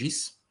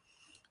 villages.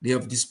 They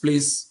have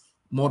displaced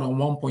more than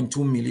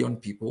 1.2 million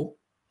people.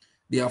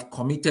 They have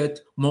committed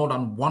more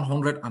than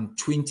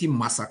 120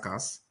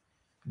 massacres.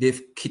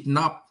 They've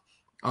kidnapped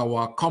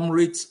our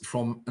comrades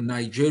from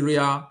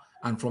Nigeria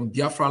and from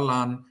Biafra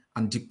land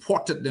and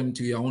deported them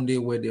to Yaoundé,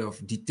 where they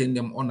have detained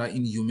them under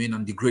inhumane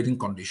and degrading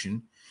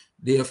conditions.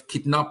 They have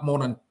kidnapped more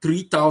than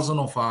 3,000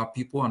 of our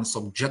people and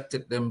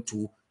subjected them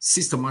to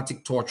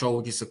systematic torture,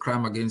 which is a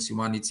crime against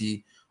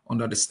humanity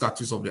under the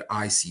statutes of the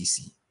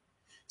ICC.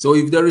 So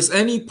if there is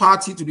any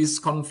party to this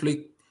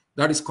conflict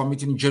that is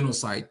committing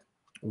genocide,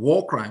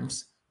 war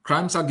crimes,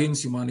 crimes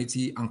against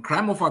humanity, and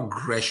crime of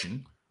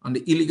aggression, and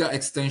the illegal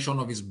extension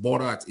of its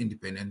border at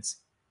independence,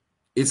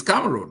 it's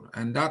Cameroon.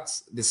 And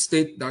that's the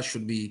state that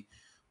should be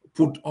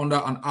put under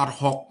an ad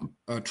hoc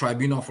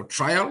tribunal for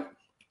trial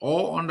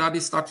or under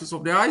the statutes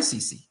of the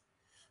ICC.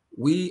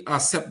 We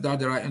accept that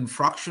there are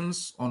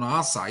infractions on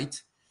our side,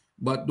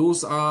 but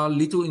those are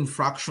little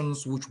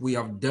infractions which we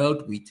have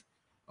dealt with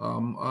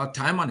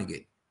time and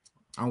again.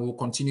 And we'll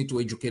continue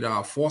to educate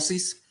our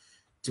forces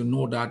to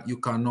know that you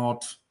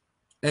cannot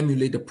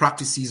emulate the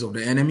practices of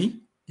the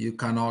enemy. You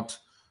cannot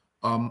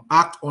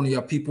act on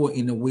your people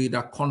in a way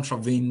that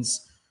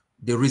contravenes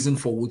the reason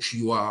for which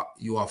you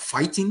are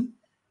fighting.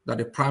 That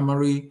the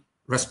primary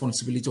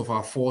responsibility of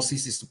our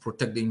forces is to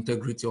protect the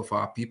integrity of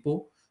our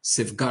people,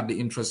 safeguard the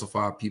interests of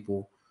our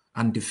people,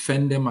 and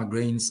defend them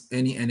against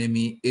any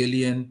enemy,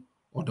 alien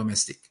or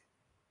domestic.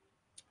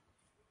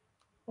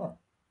 Oh,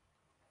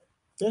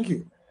 thank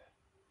you.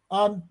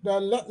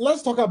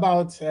 Let's talk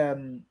about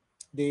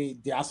the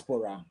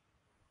diaspora.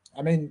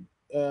 I mean,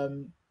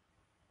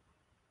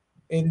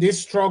 in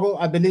this struggle,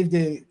 I believe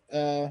the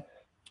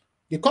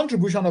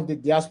contribution of the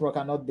diaspora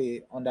cannot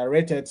be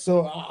underrated.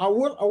 So I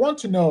want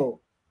to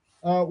know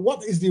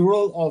what is the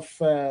role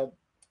of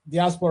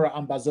diaspora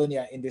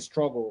Ambazonia in the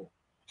struggle?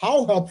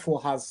 How helpful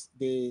has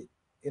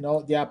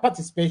their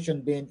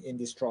participation been in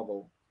the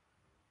struggle?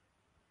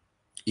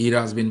 It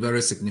has been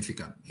very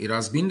significant. It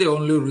has been the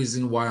only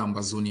reason why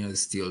Ambazonia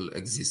is still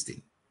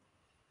existing.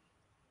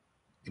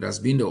 It has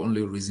been the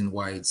only reason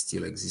why it's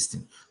still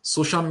existing.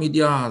 Social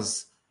media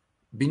has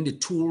been the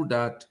tool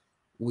that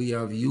we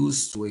have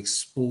used to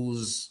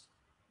expose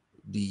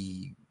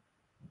the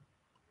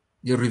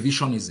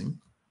revisionism,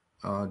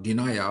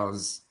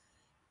 denials,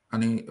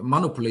 and a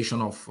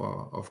manipulation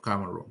of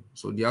Cameroon.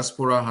 So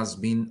diaspora has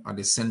been at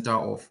the center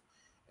of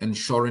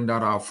ensuring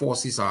that our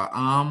forces are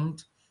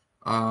armed,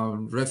 our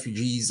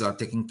refugees are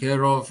taken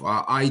care of,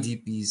 our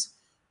IDPs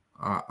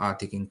are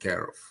taken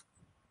care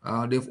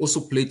of. They've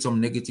also played some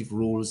negative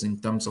roles in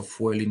terms of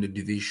fueling the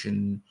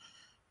division,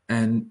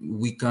 and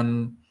we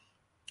can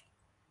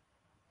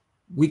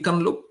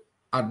look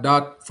at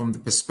that from the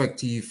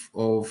perspective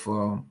of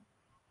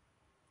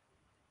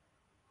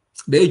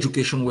the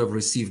education we've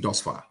received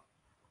thus far.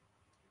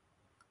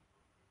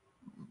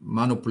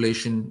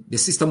 Manipulation, the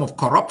system of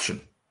corruption,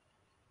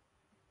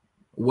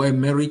 where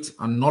merit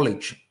and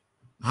knowledge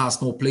has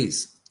no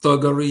place.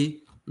 Thuggery,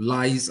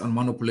 lies, and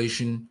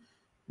manipulation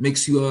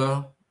makes you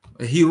a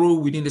hero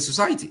within the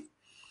society.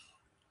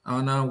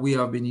 And we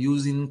have been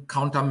using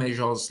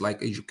countermeasures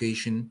like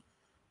education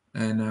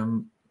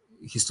and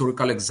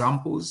historical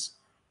examples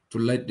to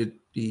let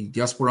the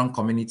diasporan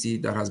community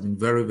that has been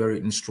very, very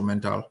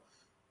instrumental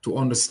to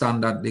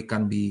understand that they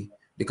can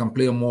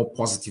play a more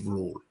positive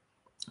role,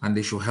 and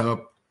they should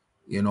help,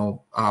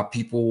 our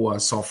people who are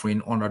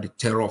suffering under the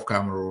terror of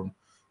Cameroon,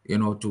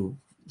 to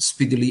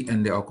speedily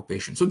end their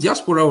occupation. So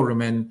diaspora will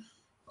remain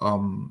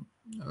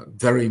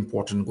very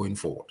important going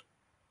forward.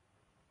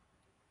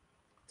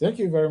 Thank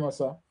you very much,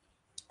 sir.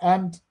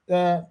 And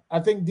I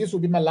think this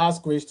will be my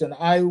last question.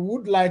 I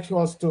would like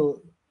us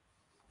to,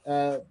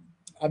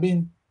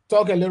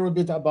 talk a little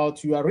bit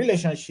about your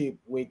relationship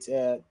with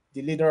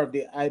the leader of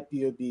the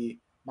IPOB,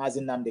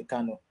 Mazi Nnamdi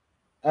Kanu.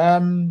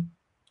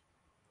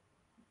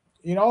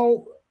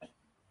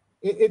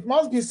 It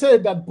must be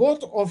said that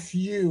both of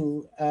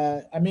you,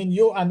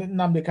 you and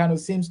Nnamdi Kanu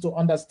seems to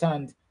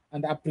understand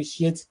and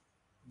appreciate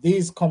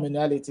these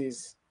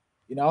commonalities,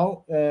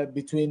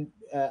 between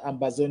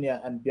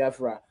Ambazonia and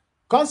Biafra.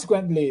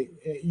 Consequently,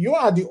 you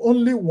are the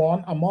only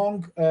one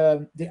among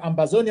the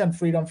Ambazonian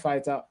freedom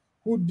fighter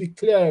who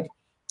declared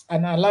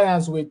an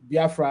alliance with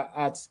Biafra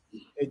at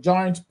a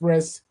joint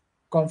press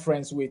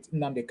conference with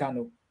Nnamdi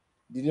Kanu,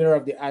 the leader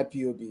of the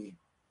IPOB.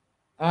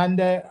 And,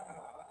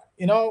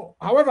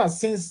 however,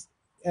 since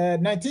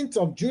 19th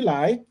of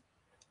July,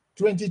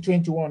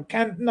 2021,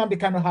 Nnamdi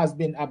Kanu has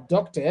been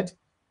abducted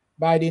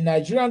by the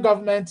Nigerian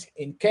government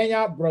in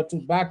Kenya, brought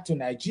back to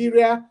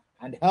Nigeria,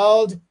 and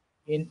held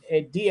in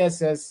a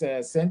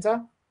DSS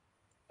center.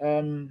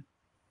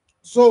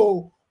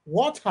 So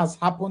what has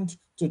happened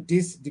to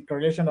this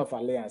declaration of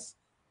alliance?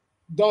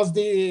 Does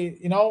the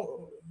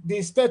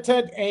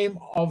stated aim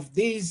of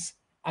this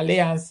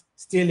alliance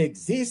still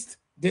exist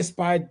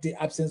despite the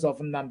absence of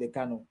Nnamdi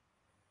Kanu?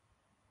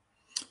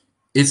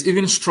 It's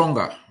even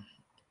stronger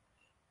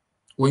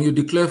when you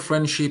declare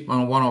friendship,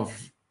 and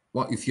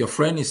if your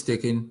friend is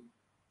taken,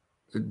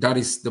 that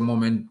is the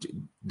moment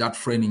that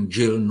friend in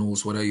jail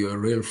knows whether you're a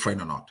real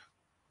friend or not.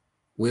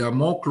 We are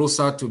more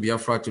closer to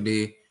Biafra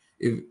today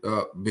than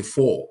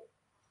before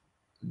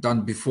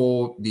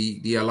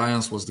the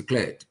alliance was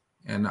declared,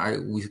 and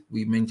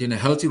we maintain a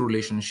healthy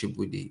relationship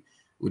with the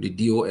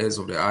DOS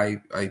of the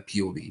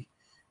IPOB.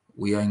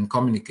 We are in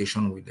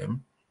communication with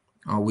them.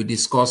 We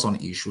discuss on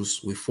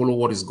issues. We follow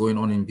what is going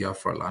on in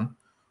Biafra land.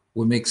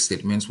 We make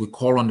statements. We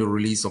call on the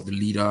release of the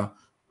leader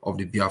of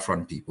the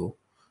Biafran people.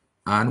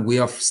 And we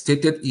have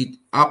stated it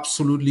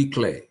absolutely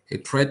clear. A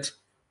threat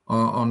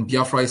on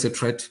Biafra is a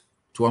threat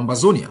to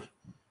Ambazonia,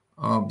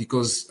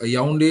 because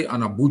Yaoundé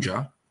and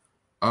Abuja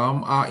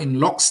are in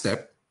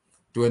lockstep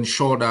to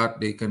ensure that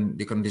they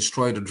can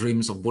destroy the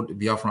dreams of both the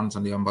Biafrans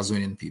and the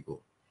Ambazonian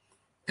people.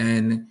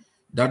 And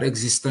that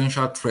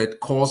existential threat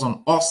calls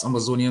on us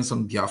Ambazonians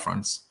and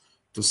Biafrans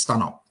to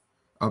stand up.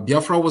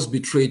 Biafra was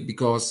betrayed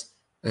because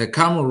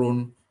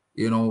Cameroon,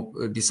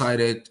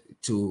 decided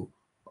to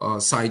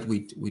side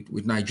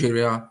with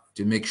Nigeria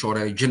to make sure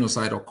that a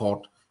genocide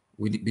occurred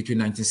between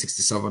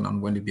 1967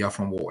 and when the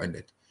Biafran War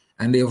ended.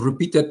 And they have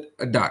repeated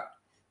that.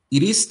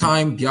 It is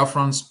time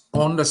Biafrans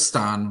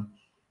understand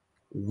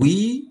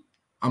we,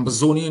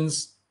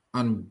 Ambazonians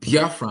and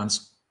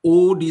Biafrans,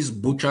 owe these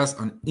butchers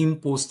and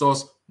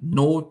impostors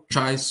no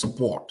child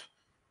support.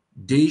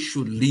 They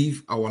should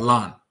leave our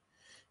land.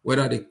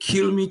 Whether they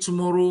kill me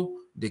tomorrow,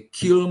 they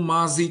kill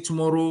Mazi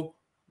tomorrow,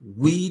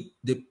 we,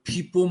 the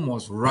people,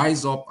 must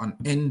rise up and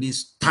end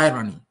this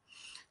tyranny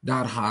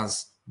that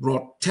has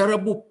brought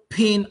terrible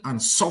pain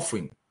and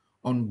suffering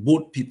on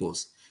both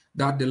peoples.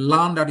 That the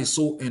land that is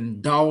so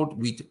endowed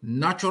with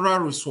natural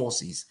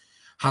resources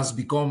has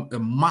become a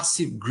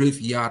massive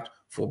graveyard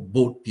for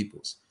both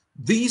peoples.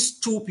 These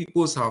two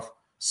peoples have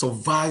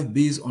survived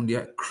based on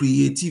their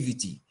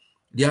creativity,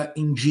 their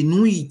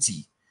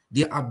ingenuity,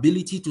 their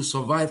ability to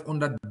survive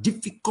under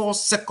difficult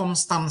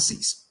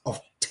circumstances of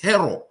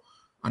terror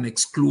and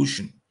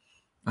exclusion.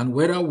 And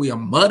whether we are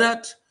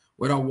murdered,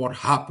 whether what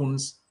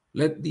happens,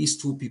 let these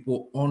two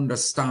people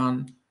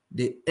understand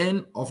the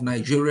end of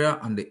Nigeria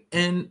and the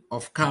end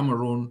of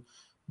Cameroon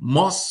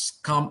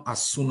must come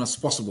as soon as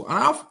possible.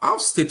 And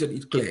I've stated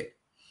it clear.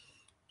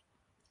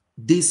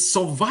 The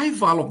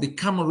survival of the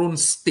Cameroon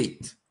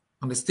state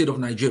and the state of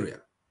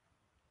Nigeria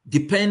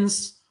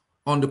depends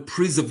on the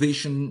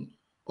preservation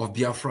of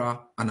Biafra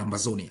and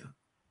Ambazonia.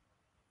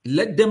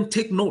 Let them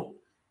take note.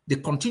 The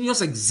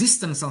continuous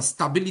existence and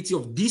stability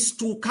of these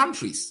two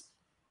countries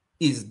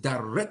is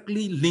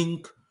directly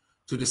linked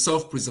to the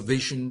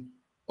self-preservation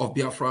of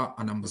Biafra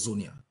and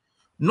Ambazonia.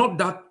 Not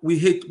that we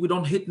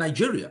don't hate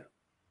Nigeria.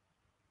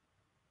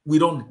 We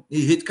don't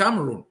hate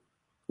Cameroon.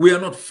 We are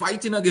not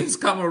fighting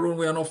against Cameroon.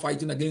 We are not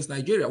fighting against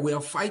Nigeria. We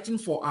are fighting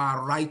for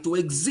our right to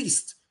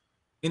exist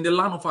in the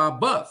land of our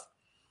birth.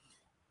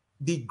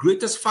 The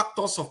greatest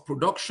factors of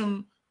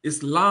production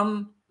is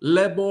land,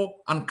 labor,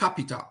 and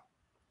capital.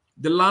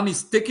 The land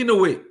is taken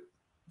away.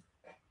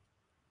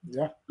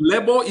 Yeah.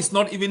 Labor is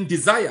not even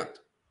desired.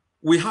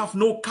 We have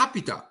no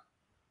capital.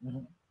 Mm-hmm.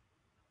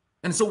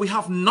 And so we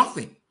have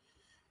nothing.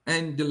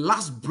 And the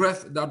last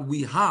breath that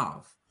we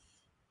have,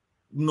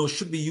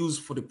 should be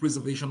used for the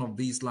preservation of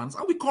these lands.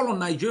 And we call on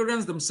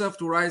Nigerians themselves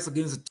to rise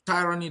against the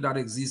tyranny that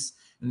exists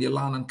in their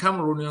land, and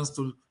Cameroonians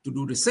to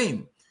do the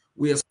same.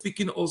 We are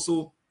speaking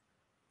also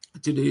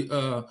to the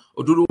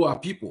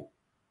Oduduwa people.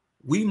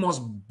 We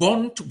must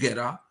bond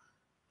together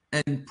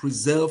and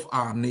preserve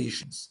our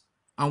nations.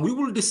 And we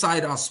will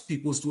decide as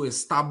peoples to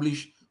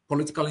establish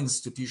political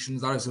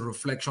institutions that is a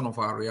reflection of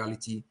our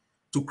reality,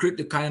 to create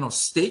the kind of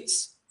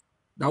states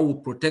that will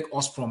protect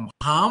us from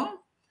harm,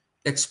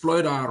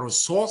 exploit our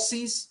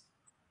resources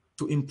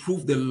to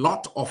improve the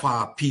lot of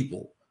our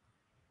people.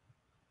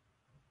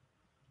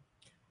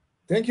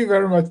 Thank you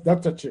very much,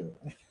 Dr. Cho.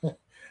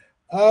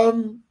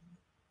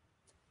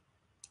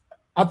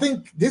 I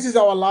think this is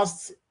our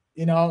last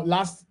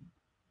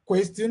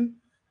question.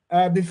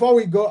 Before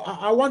we go,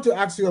 I want to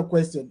ask you a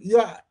question.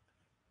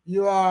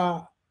 You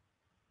are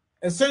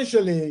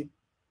essentially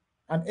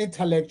an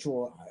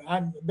intellectual,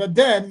 but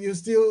then you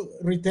still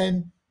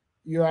retain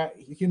your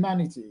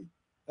humanity.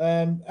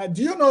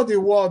 Do you know the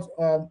word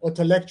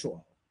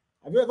intellectual?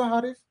 Have you ever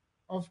heard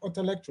of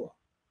intellectual?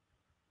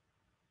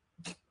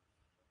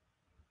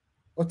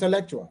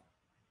 Intellectual.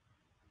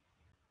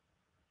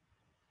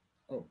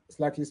 Oh, it's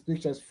like his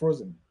picture is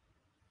frozen.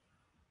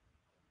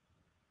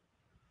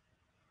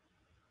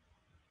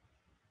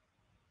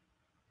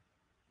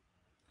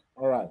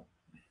 All right.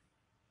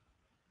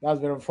 That's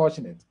very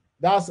unfortunate.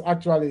 That's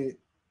actually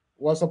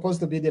was supposed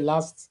to be the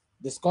last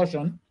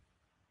discussion.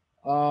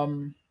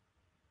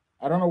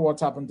 I don't know what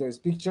happened to his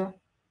picture.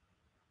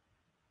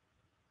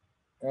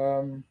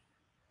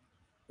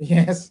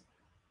 Yes,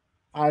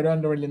 I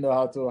don't really know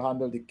how to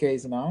handle the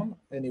case now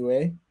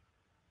anyway.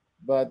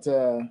 But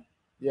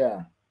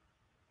yeah,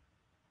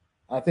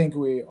 I think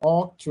we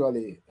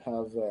actually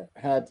have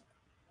had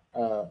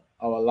our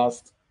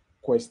last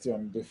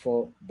question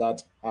before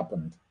that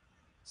happened.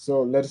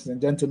 So, ladies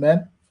and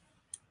gentlemen,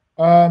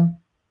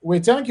 we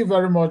thank you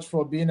very much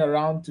for being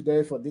around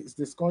today for this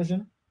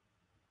discussion,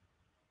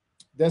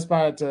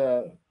 despite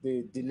the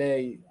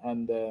delay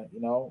and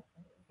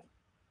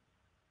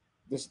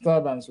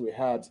disturbance we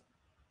had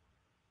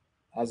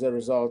as a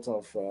result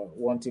of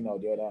one thing or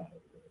the other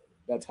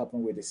that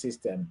happened with the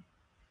system.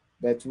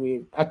 But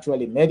we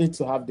actually made it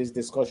to have this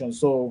discussion.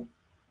 So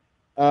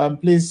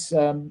please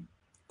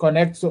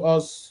connect to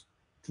us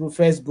through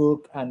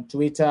Facebook and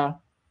Twitter,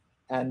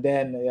 and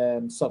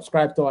then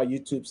subscribe to our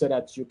YouTube so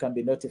that you can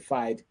be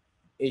notified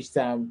each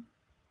time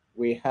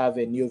we have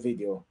a new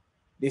video.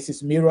 This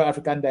is Miro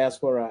African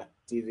Diaspora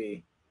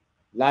TV,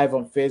 live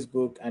on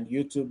Facebook and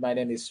YouTube. My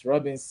name is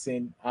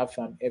Robinson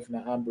Afam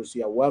Efna Ambrose.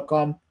 You are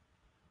welcome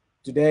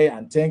today,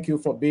 and thank you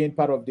for being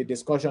part of the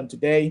discussion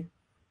today.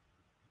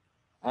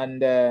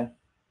 And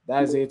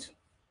that's it.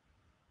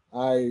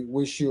 I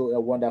wish you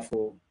a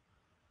wonderful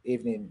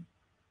evening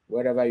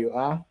wherever you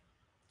are.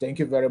 Thank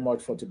you very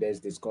much for today's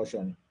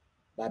discussion.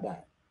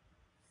 Bye-bye.